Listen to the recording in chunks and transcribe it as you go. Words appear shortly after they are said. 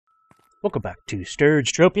Welcome back to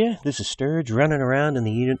Sturge-tropia. This is Sturge running around in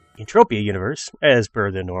the Entropia universe, as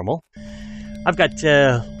per the normal. I've got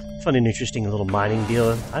fun and interesting little mining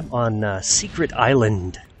deal. I'm on Secret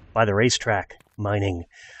Island by the racetrack, mining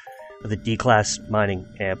with a D-class mining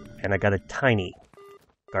amp, and I got a tiny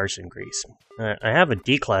Garson grease. I have a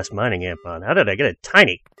D-class mining amp on. How did I get a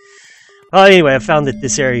tiny? Well, anyway, I found that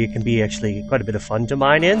this area can be actually quite a bit of fun to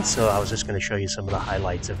mine in, so I was just going to show you some of the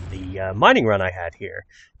highlights of the mining run I had here.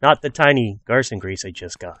 Not the tiny Garson grease I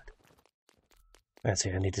just got. That's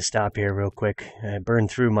it, I need to stop here real quick. I burned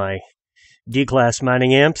through my D-class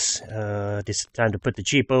mining amps. Just time to put the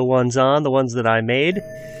cheapo ones on, the ones that I made.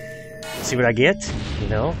 See what I get, you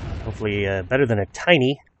know. Hopefully better than a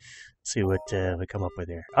tiny. See what we come up with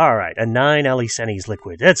here. Alright, a 9 Aliseni's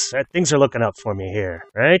liquid. Things are looking up for me here,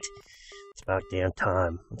 right? It's about damn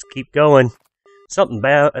time. Let's keep going. Something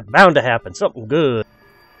bound to happen. Something good.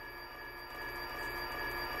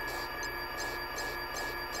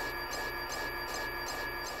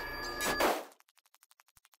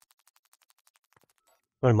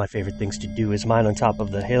 One of my favorite things to do is mine on top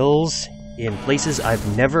of the hills in places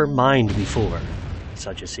I've never mined before,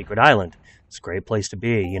 such as Secret Island. It's a great place to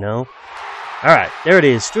be, you know? Alright, there it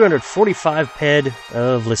is. 245 ped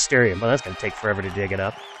of Listerium. Well, that's going to take forever to dig it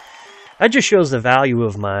up. That just shows the value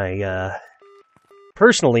of my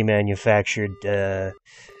personally manufactured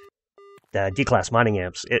D-class mining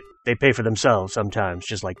amps. They pay for themselves sometimes,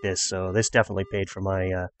 just like this. So this definitely paid for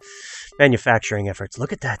my manufacturing efforts.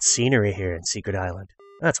 Look at that scenery here in Secret Island.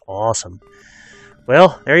 That's awesome.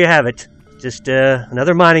 Well, there you have it. Just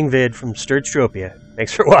another mining vid from Sturge-tropia.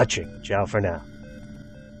 Thanks for watching. Ciao for now.